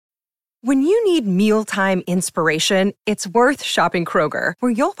When you need mealtime inspiration, it's worth shopping Kroger,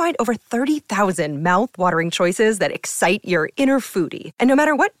 where you'll find over 30,000 mouth-watering choices that excite your inner foodie. And no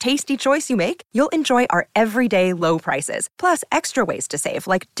matter what tasty choice you make, you'll enjoy our everyday low prices, plus extra ways to save,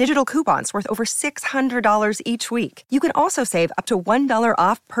 like digital coupons worth over $600 each week. You can also save up to $1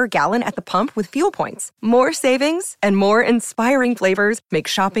 off per gallon at the pump with fuel points. More savings and more inspiring flavors make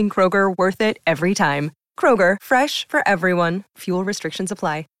shopping Kroger worth it every time. Kroger, fresh for everyone. Fuel restrictions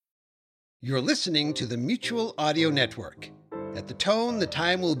apply. You're listening to the Mutual Audio Network. At the tone, the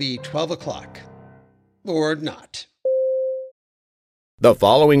time will be 12 o'clock. Or not. The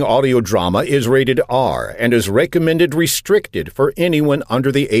following audio drama is rated R and is recommended restricted for anyone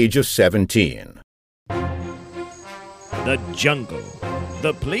under the age of 17. The jungle,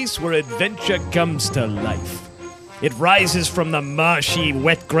 the place where adventure comes to life. It rises from the marshy,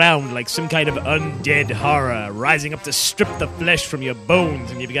 wet ground like some kind of undead horror, rising up to strip the flesh from your bones,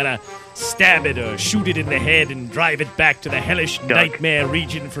 and you've got to stab it or shoot it in the head and drive it back to the hellish nightmare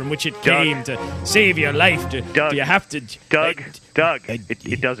region from which it came to save your life. Do you have to... Doug,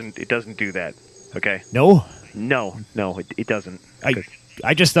 it doesn't do that, okay? No? No, it doesn't.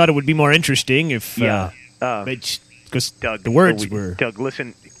 I just thought it would be more interesting if... because the words were... Doug,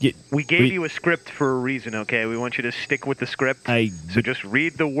 listen... We gave you a script for a reason, okay? We want you to stick with the script. So just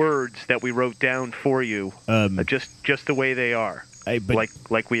read the words that we wrote down for you, just the way they are,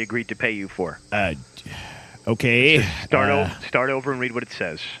 like we agreed to pay you for. Okay. Start over and read what it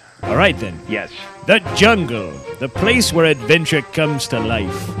says. All right, then. Yes. The jungle, the place where adventure comes to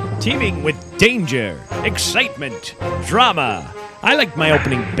life, teeming with danger, excitement, drama. I liked my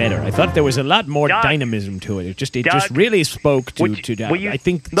opening better. I thought there was a lot more dynamism to it. It just really spoke to I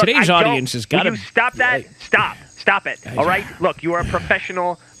think today's audience has got to... Will you stop that? Stop it. All right? Look, you are a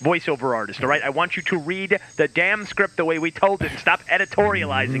professional voiceover artist, all right? I want you to read the damn script the way we told it and stop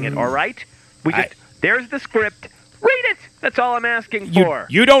editorializing it, all right? There's the script. Read it! That's all I'm asking for.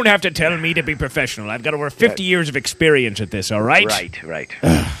 You don't have to tell me to be professional. I've got over 50 years of experience at this, all right? Right.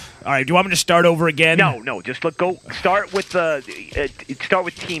 All right, do you want me to start over again? No. Just start with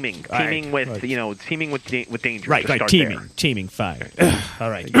teaming. Teaming with danger. Right. Teaming. Fine.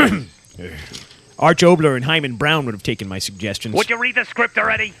 All right. Arch Obler and Hyman Brown would have taken my suggestions. Would you read the script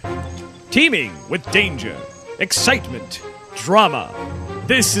already? Teaming with danger, excitement, drama.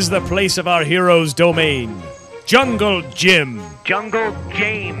 This is the place of our hero's domain. Jungle Jim. Jungle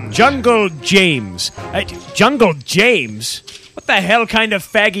James. Jungle James. Jungle James? What the hell kind of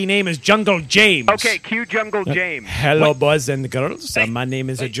faggy name is Jungle James? Okay, cue Jungle James. Hello, boys and girls. My name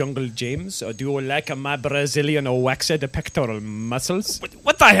is Jungle James. Do you like my Brazilian waxed pectoral muscles?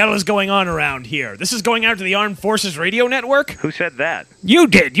 What the hell is going on around here? This is going out to the Armed Forces Radio Network? Who said that? You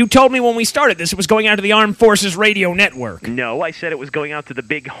did. You told me when we started this it was going out to the Armed Forces Radio Network. No, I said it was going out to the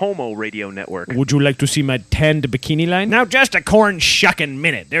Big Homo Radio Network. Would you like to see my tanned bikini line? Now, just a corn-shucking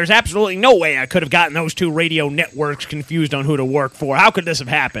minute. There's absolutely no way I could have gotten those two radio networks confused on who to work for. How could this have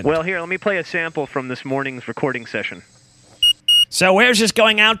happened? Well, here, let me play a sample from this morning's recording session. So where's this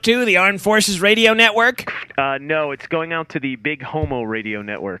going out to? The Armed Forces Radio Network? No, it's going out to the Big Homo Radio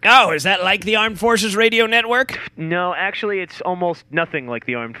Network. Oh, is that like the Armed Forces Radio Network? No, actually, it's almost nothing like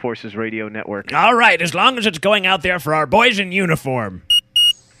the Armed Forces Radio Network. All right, as long as it's going out there for our boys in uniform.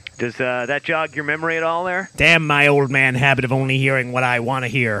 Does that jog your memory at all there? Damn my old man habit of only hearing what I want to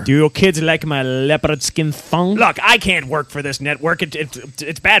hear. Do your kids like my leopard skin thong? Look, I can't work for this network.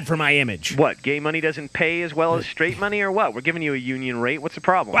 It's bad for my image. What, gay money doesn't pay as well as straight money, or what? We're giving you a union rate. What's the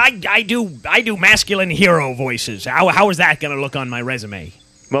problem? Well, I do masculine hero voices. How is that going to look on my resume?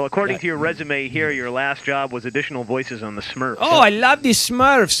 Well, according to your resume here, your last job was additional voices on the Smurfs. Oh, I love the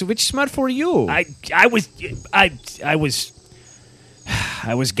Smurfs. Which Smurf were you? I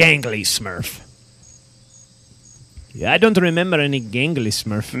was Gangly Smurf. Yeah, I don't remember any Gangly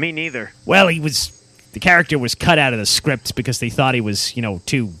Smurf. Me neither. Well, the character was cut out of the script because they thought he was,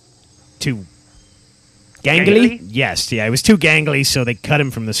 too Gangly? Yes, yeah, he was too gangly, so they cut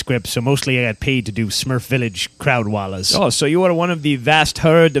him from the script, so mostly I got paid to do Smurf Village crowd wallas. Oh, so you were one of the vast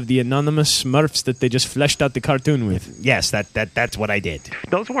herd of the anonymous Smurfs that they just fleshed out the cartoon with? Yes, that's what I did.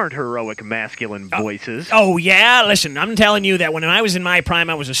 Those weren't heroic masculine voices. Oh, yeah? Listen, I'm telling you that when I was in my prime,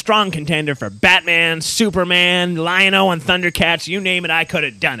 I was a strong contender for Batman, Superman, Lion-O, and Thundercats. You name it, I could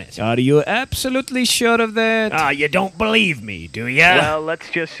have done it. Are you absolutely sure of that? You don't believe me, do ya? Well, let's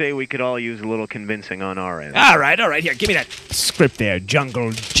just say we could all use a little convincing on our end. All right. Here, give me that script there,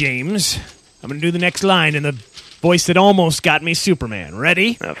 Jungle James. I'm going to do the next line in the voice that almost got me Superman.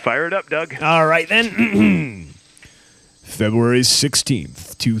 Ready? Fire it up, Doug. All right, then. February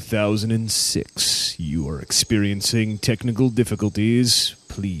 16th, 2006. You are experiencing technical difficulties.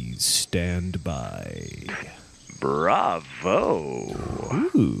 Please stand by. Bravo.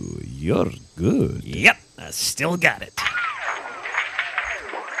 Ooh, you're good. Yep, I still got it.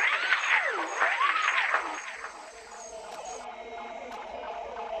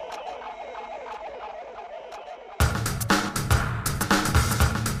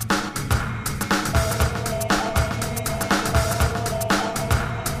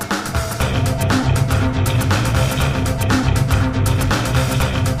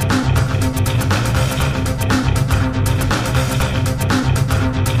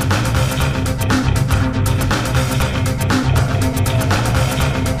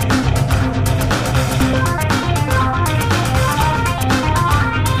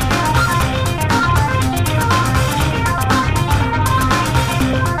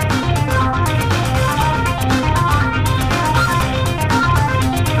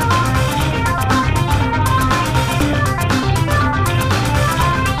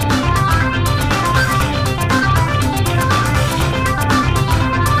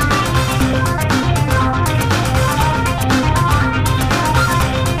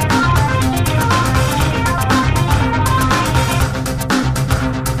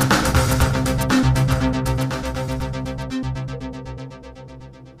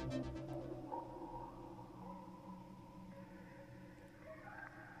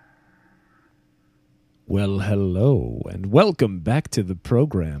 Well, hello, and welcome back to the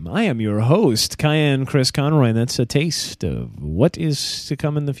program. I am your host, Cayenne Chris Conroy, and that's a taste of what is to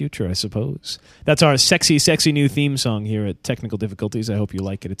come in the future, I suppose. That's our sexy, sexy new theme song here at Technical Difficulties. I hope you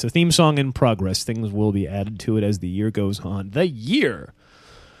like it. It's a theme song in progress. Things will be added to it as the year goes on. The year!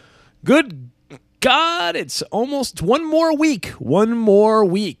 Good God, it's almost one more week,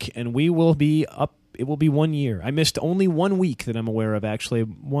 and we will be up. It will be 1 year. I missed only 1 week that I'm aware of, actually.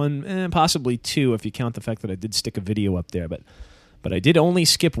 Possibly two, if you count the fact that I did stick a video up there. But I did only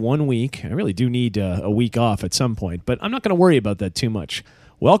skip 1 week. I really do need a week off at some point, but I'm not going to worry about that too much.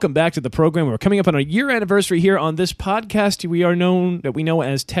 Welcome back to the program. We're coming up on our year anniversary here on this podcast. We know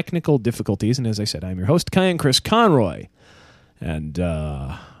as Technical Difficulties, and as I said, I'm your host, Cayenne Chris Conroy. And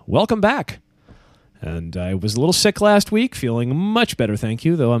welcome back. And I was a little sick last week, feeling much better, thank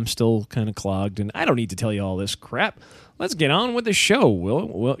you, though I'm still kind of clogged, and I don't need to tell you all this crap. Let's get on with the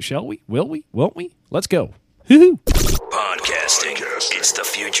show, shall we? Will we? Won't we? Let's go. Hoo-hoo. Podcasting. It's the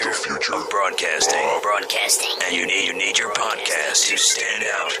future of broadcasting. And you need your podcast to stand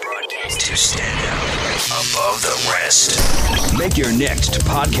out. Above the rest. Make your next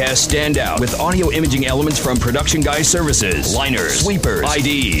podcast stand out with audio imaging elements from Production Guy Services. Liners, sweepers,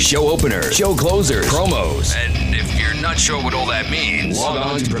 IDs, show openers, show closers, promos. And if you're not sure what all that means, log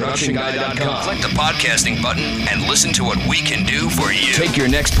on to ProductionGuy.com. Click the podcasting button and listen to what we can do for you. Take your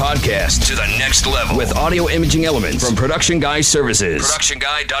next podcast to the next level with audio imaging elements from Production Guy Services.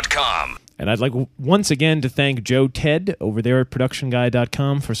 ProductionGuy.com. And I'd like once again to thank Joe Ted over there at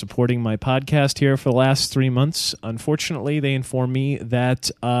ProductionGuy.com for supporting my podcast here for the last 3 months. Unfortunately, they informed me that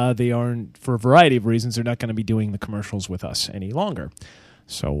they aren't, for a variety of reasons, they're not going to be doing the commercials with us any longer.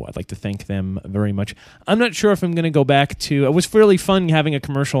 So I'd like to thank them very much. I'm not sure if I'm going to go back to... It was fairly fun having a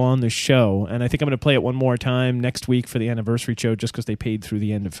commercial on this show, and I think I'm going to play it one more time next week for the anniversary show just because they paid through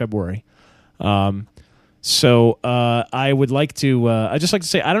the end of February. So I would like to... I'd just like to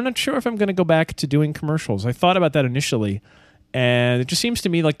say I'm not sure if I'm going to go back to doing commercials. I thought about that initially, and it just seems to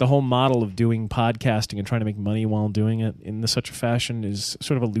me like the whole model of doing podcasting and trying to make money while doing it in such a fashion is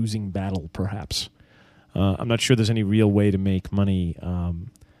sort of a losing battle, perhaps. I'm not sure there's any real way to make money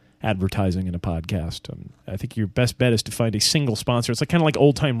advertising in a podcast. I think your best bet is to find a single sponsor. It's kind of like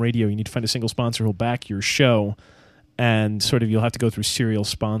old-time radio. You need to find a single sponsor who'll back your show, and sort of you'll have to go through serial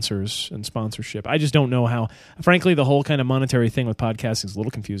sponsors and sponsorship. I just don't know how. Frankly, the whole kind of monetary thing with podcasting is a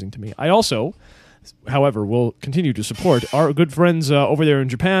little confusing to me. I also, however, will continue to support our good friends over there in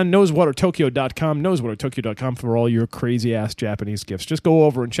Japan, nosewatertokyo.com, nosewatertokyo.com for all your crazy-ass Japanese gifts. Just go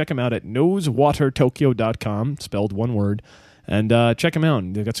over and check them out at nosewatertokyo.com, spelled one word, and check them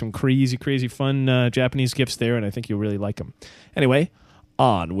out. They've got some crazy, crazy fun Japanese gifts there, and I think you'll really like them. Anyway,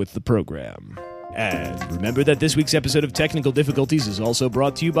 on with the program. And remember that this week's episode of Technical Difficulties is also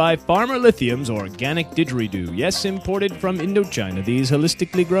brought to you by Farmer Lithium's Organic Didgeridoo. Yes, imported from Indochina, these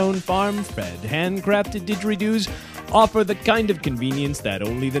holistically grown, farm-fed, handcrafted didgeridoos offer the kind of convenience that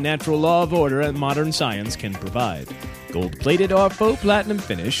only the natural law of order and modern science can provide. Gold-plated or faux platinum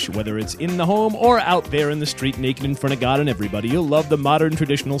finish, whether it's in the home or out there in the street naked in front of God and everybody, you'll love the modern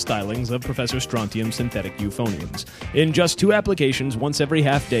traditional stylings of Professor Strontium synthetic euphoniums. In just 2 applications, once every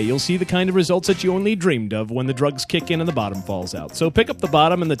half day, you'll see the kind of results that you only dreamed of when the drugs kick in and the bottom falls out. So pick up the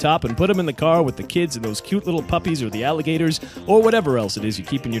bottom and the top and put them in the car with the kids and those cute little puppies or the alligators or whatever else it is you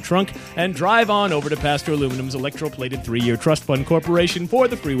keep in your trunk, and drive on over to Pastor Aluminum's electroplated 3-year trust fund corporation for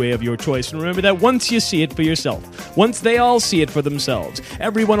the freeway of your choice. And remember that once you see it for yourself, once they all see it for themselves,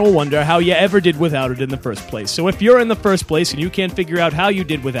 everyone will wonder how you ever did without it in the first place. So if you're in the first place and you can't figure out how you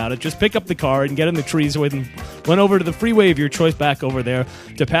did without it, just pick up the car and get in the trees with and run over to the freeway of your choice back over there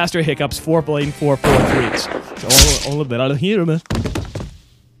to Pastor Hiccup's 4-lane 443s. All of that I'll hear, man.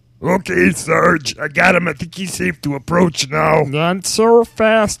 Okay, Sarge, I got him. I think he's safe to approach now. Not so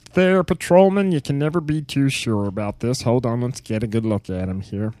fast there, Patrolman. You can never be too sure about this. Hold on, let's get a good look at him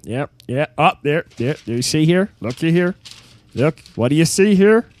here. Yep, up there. Do you see here? Looky here. Look, what do you see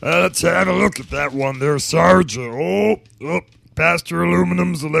here? Let's have a look at that one there, Sarge. Pastor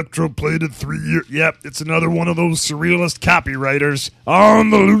Aluminum's electroplated 3-year. Yep, it's another one of those surrealist copywriters on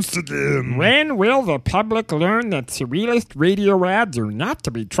the loose again. When will the public learn that surrealist radio ads are not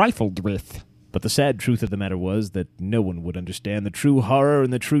to be trifled with? But the sad truth of the matter was that no one would understand the true horror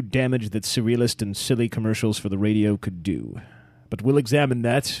and the true damage that surrealist and silly commercials for the radio could do. But we'll examine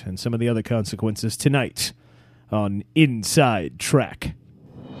that and some of the other consequences tonight on Inside Track.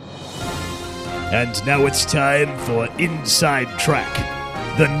 And now it's time for Inside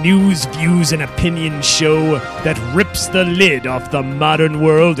Track, the news, views, and opinion show that rips the lid off the modern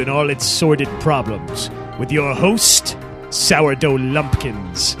world and all its sordid problems, with your host, Sourdough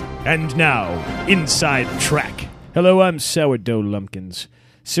Lumpkins. And now, Inside Track. Hello, I'm Sourdough Lumpkins.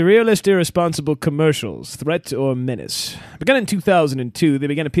 Surrealist, irresponsible commercials, threat or menace. Begun in 2002, they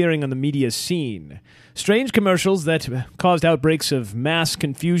began appearing on the media scene. Strange commercials that caused outbreaks of mass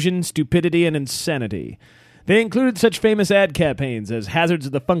confusion, stupidity, and insanity. They included such famous ad campaigns as Hazards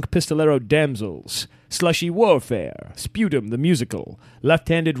of the Funk Pistolero Damsels, Slushy Warfare, Sputum the Musical,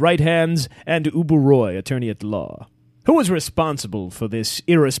 Left-Handed Right Hands, and Ubu Roy, Attorney at Law. Who was responsible for this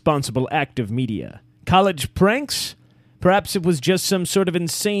irresponsible act of media? College pranks? Perhaps it was just some sort of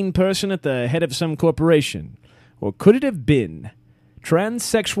insane person at the head of some corporation. Or could it have been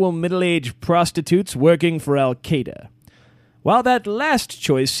transsexual middle-aged prostitutes working for Al-Qaeda? While that last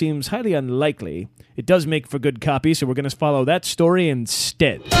choice seems highly unlikely, it does make for good copy, so we're going to follow that story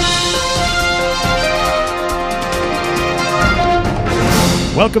instead.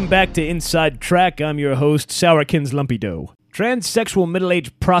 Welcome back to Inside Track. I'm your host, Sourkins Lumpy Dough. Transsexual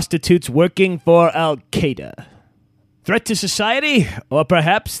middle-aged prostitutes working for Al-Qaeda. Threat to society? Or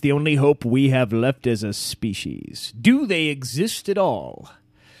perhaps the only hope we have left as a species? Do they exist at all?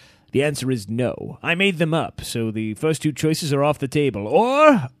 The answer is no. I made them up, so the first 2 choices are off the table.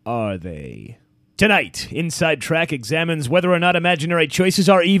 Or are they? Tonight, Inside Track examines whether or not imaginary choices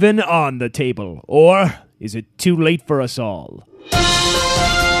are even on the table. Or is it too late for us all?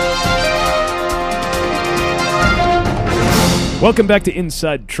 Welcome back to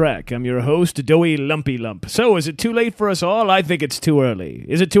Inside Track. I'm your host, Doughy Lumpy Lump. So, is it too late for us all? I think it's too early.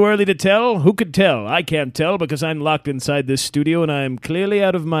 Is it too early to tell? Who could tell? I can't tell because I'm locked inside this studio and I'm clearly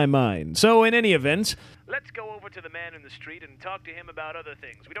out of my mind. So, in any event, let's go over to the man in the street and talk to him about other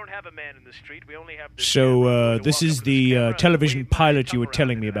things. We don't have a man in the street. We only have this. So, this is the television pilot you were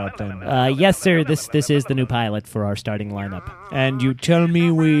telling me about then? Yes, sir. This is the new pilot for our starting lineup. And you tell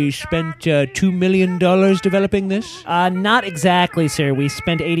me we spent $2 million developing this? Not exactly, sir. We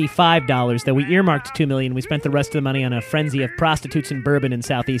spent $85, though we earmarked $2 million. We spent the rest of the money on a frenzy of prostitutes and bourbon in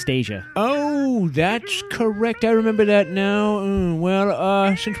Southeast Asia. Oh, that's correct. I remember that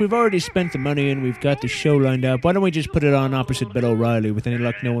now. Since we've already spent the money and we've got the show lined up, why don't we just put it on opposite Bill O'Reilly? With any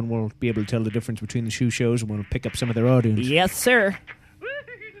luck, no one will be able to tell the difference between the 2 shows and we'll pick up some of their audience. Yes, sir.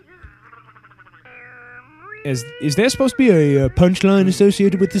 Is there supposed to be a punchline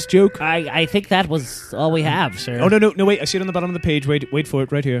associated with this joke? I think that was all we have, sir. Oh, no, wait. I see it on the bottom of the page. Wait for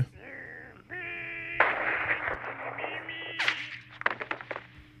it, right here.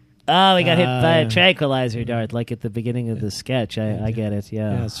 Oh, we got hit by a tranquilizer dart, like at the beginning of the sketch. I get it,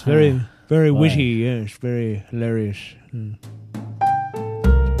 yeah. Yeah, it's very witty, yes, very hilarious.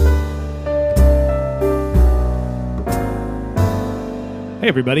 Hey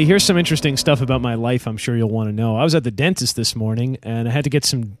everybody, here's some interesting stuff about my life I'm sure you'll want to know. I was at the dentist this morning, and I had to get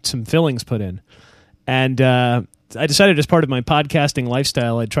some fillings put in. And I decided as part of my podcasting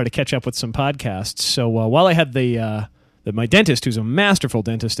lifestyle, I'd try to catch up with some podcasts. So while I had my dentist, who's a masterful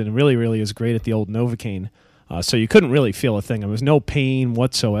dentist and really, really is great at the old Novocaine, So you couldn't really feel a thing. There was no pain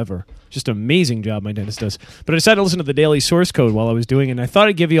whatsoever. Just an amazing job my dentist does. But I decided to listen to the daily source code while I was doing it, and I thought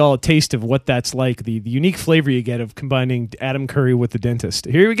I'd give you all a taste of what that's like, the unique flavor you get of combining Adam Curry with the dentist.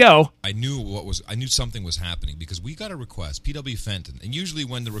 Here we go. I knew something was happening because we got a request, PW Fenton, and usually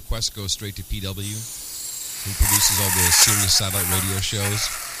when the request goes straight to PW, who produces all the Sirius satellite radio shows,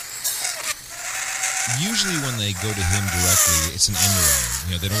 usually when they go to him directly, it's an end around.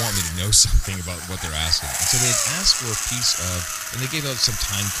 They don't want me to know something about what they're asking. And so they'd asked for a piece of, and they gave out some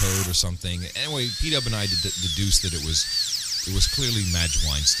time code or something. Anyway, PW and I deduced that it was clearly Madge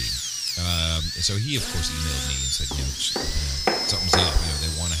Weinstein. And so he, of course, emailed me and said, something's up. They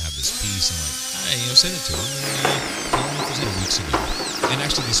want to have this piece. I'm like, hey, send it to him. Tell him if there's any weeks ago. And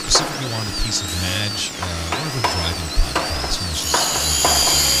actually, they specifically wanted a piece of Madge, one of her driving podcasts.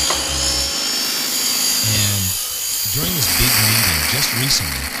 And during this big meeting, just recently,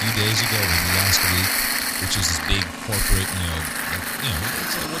 a few days ago, maybe last week, which is this big corporate,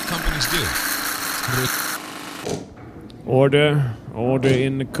 it's like what companies do. Order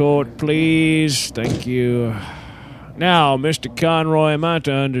in the court, please. Thank you. Now, Mr. Conroy, am I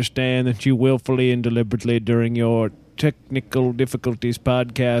to understand that you willfully and deliberately during your Technical Difficulties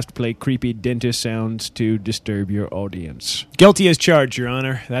podcast play creepy dentist sounds to disturb your audience? Guilty as charged, Your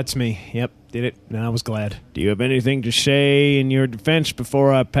Honor. That's me. Yep, did it, and I was glad. Do you have anything to say in your defense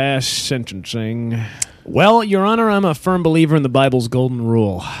before I pass sentencing? Well, Your Honor, I'm a firm believer in the Bible's golden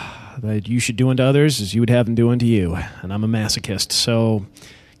rule, that you should do unto others as you would have them do unto you, and I'm a masochist, so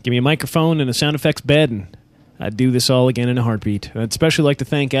give me a microphone and a sound effects bed, and I'd do this all again in a heartbeat. I'd especially like to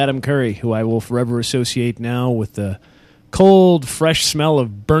thank Adam Curry, who I will forever associate now with the cold, fresh smell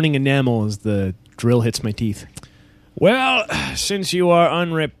of burning enamel as the drill hits my teeth. Well, since you are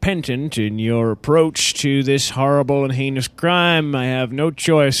unrepentant in your approach to this horrible and heinous crime, I have no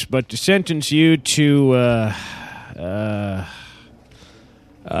choice but to sentence you to,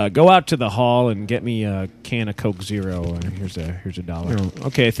 go out to the hall and get me a can of Coke Zero. Here's a dollar.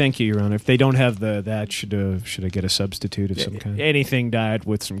 Okay, thank you, Your Honor. If they don't have that, should I get a substitute of some kind? Anything diet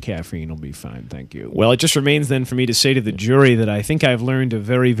with some caffeine will be fine, thank you. Well, it just remains then for me to say to the jury that I think I've learned a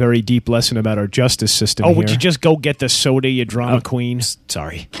very, very deep lesson about our justice system here. Would you just go get the soda, you drama queen?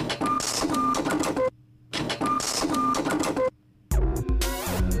 Sorry.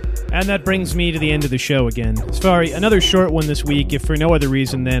 And that brings me to the end of the show again. Sorry, another short one this week, if for no other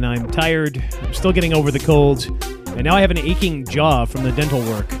reason than I'm tired, I'm still getting over the colds, and now I have an aching jaw from the dental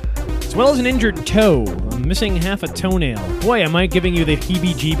work, as well as an injured toe. I'm missing half a toenail. Boy, am I giving you the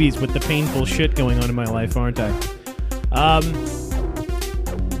heebie-jeebies with the painful shit going on in my life, aren't I? I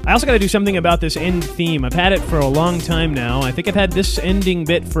also got to do something about this end theme. I've had it for a long time now. I think I've had this ending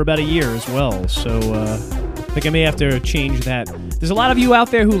bit for about a year as well, so I think I may have to change that. There's a lot of you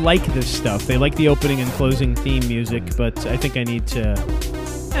out there who like this stuff. They like the opening and closing theme music, but I think I need to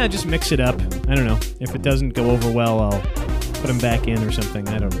just mix it up. I don't know. If it doesn't go over well, I'll put them back in or something.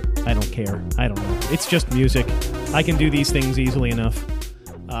 I don't care. I don't know. It's just music. I can do these things easily enough.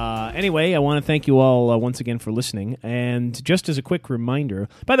 Anyway, I want to thank you all once again for listening. And just as a quick reminder,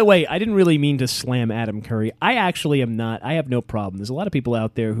 by the way, I didn't really mean to slam Adam Curry. I actually am not. I have no problem. There's a lot of people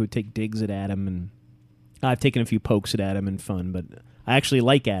out there who take digs at Adam, and I've taken a few pokes at Adam in fun, but I actually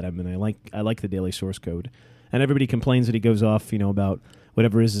like Adam, and I like the daily source code. And everybody complains that he goes off, about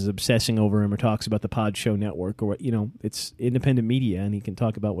whatever is obsessing over him or talks about the Pod Show Network, or it's independent media, and he can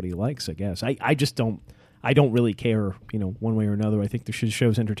talk about what he likes, I guess. I just don't. I don't really care, one way or another. I think the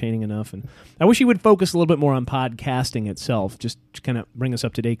show's entertaining enough, and I wish he would focus a little bit more on podcasting itself, just to kind of bring us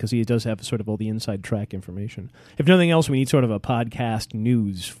up to date, because he does have sort of all the inside track information. If nothing else, we need sort of a podcast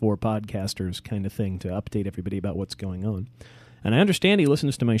news for podcasters kind of thing to update everybody about what's going on. And I understand he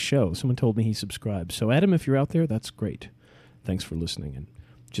listens to my show. Someone told me he subscribes. So, Adam, if you're out there, that's great. Thanks for listening and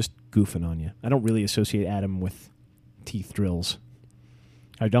just goofing on you. I don't really associate Adam with teeth drills.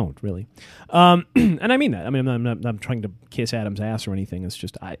 I don't, really. And I mean that. I mean, I'm not trying to kiss Adam's ass or anything. It's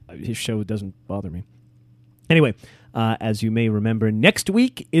just his show doesn't bother me. Anyway, as you may remember, next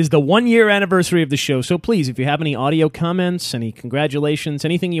week is the 1-year anniversary of the show. So please, if you have any audio comments, any congratulations,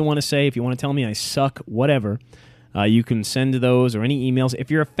 anything you want to say, if you want to tell me I suck, whatever, you can send those or any emails.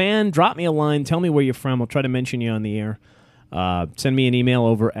 If you're a fan, drop me a line. Tell me where you're from. I'll try to mention you on the air. Send me an email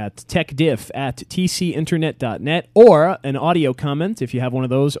over at techdiff@tcinternet.net, or an audio comment, if you have one of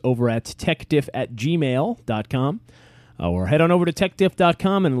those, over at techdiff@gmail.com. Or head on over to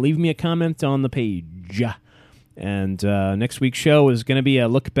techdiff.com and leave me a comment on the page. And next week's show is going to be a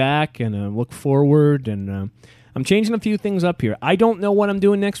look back and a look forward, and I'm changing a few things up here. I don't know what I'm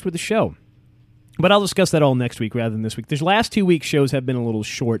doing next with the show, but I'll discuss that all next week rather than this week. The last 2 weeks' shows have been a little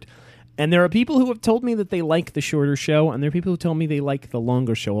short. And there are people who have told me that they like the shorter show, and there are people who tell me they like the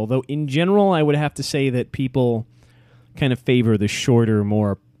longer show. Although, in general, I would have to say that people kind of favor the shorter,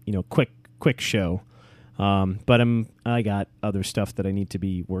 more quick show. But I got other stuff that I need to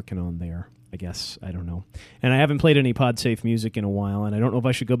be working on there, I guess. I don't know. And I haven't played any PodSafe music in a while, and I don't know if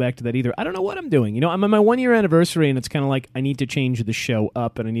I should go back to that either. I don't know what I'm doing. I'm on my 1-year anniversary, and it's kind of like I need to change the show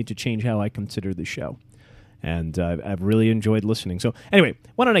up, and I need to change how I consider the show. And I've really enjoyed listening. So anyway,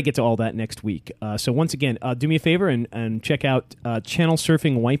 why don't I get to all that next week? So once again, do me a favor and check out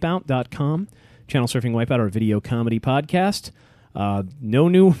channelsurfingwipeout.com. Channel Surfing Wipeout, our video comedy podcast. No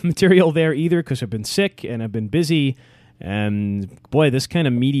new material there either because I've been sick and I've been busy. And boy, this kind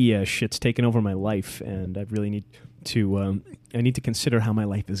of media shit's taken over my life, and I really need to consider how my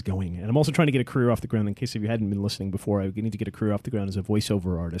life is going. And I'm also trying to get a career off the ground. In case if you hadn't been listening before, I need to get a career off the ground as a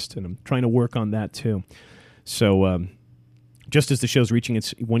voiceover artist, and I'm trying to work on that too. So just as the show's reaching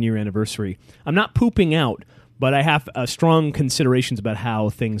its 1-year anniversary, I'm not pooping out, but I have strong considerations about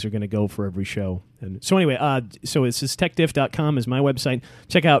how things are going to go for every show. And so anyway, so it's techdiff.com is my website.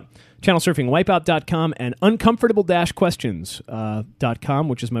 Check out channelsurfingwipeout.com and uncomfortable-questions.com,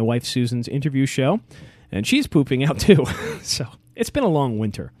 which is my wife Susan's interview show. And she's pooping out too. So it's been a long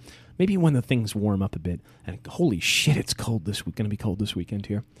winter. Maybe when the things warm up a bit. And holy shit, it's cold this week. Going to be cold this weekend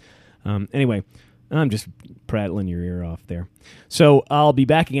here. Anyway, I'm just prattling your ear off there. So I'll be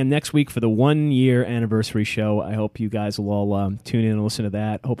back again next week for the 1-year anniversary show. I hope you guys will all tune in and listen to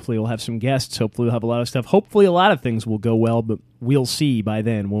that. Hopefully we'll have some guests. Hopefully we'll have a lot of stuff. Hopefully a lot of things will go well, but we'll see by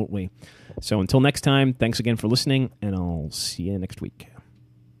then, won't we? So until next time, thanks again for listening, and I'll see you next week.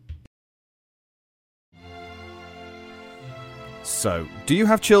 So, do you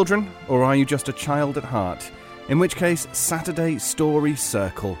have children, or are you just a child at heart? In which case, Saturday Story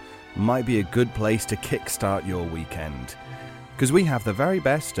Circle might be a good place to kickstart your weekend. Because we have the very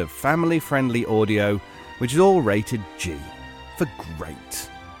best of family-friendly audio, which is all rated G for great.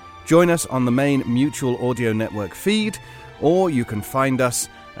 Join us on the main Mutual Audio Network feed, or you can find us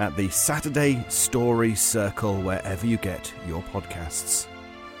at the Saturday Story Circle wherever you get your podcasts.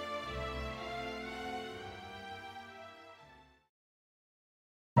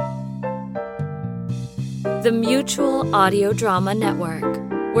 The Mutual Audio Drama Network,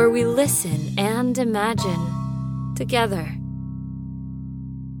 where we listen and imagine together.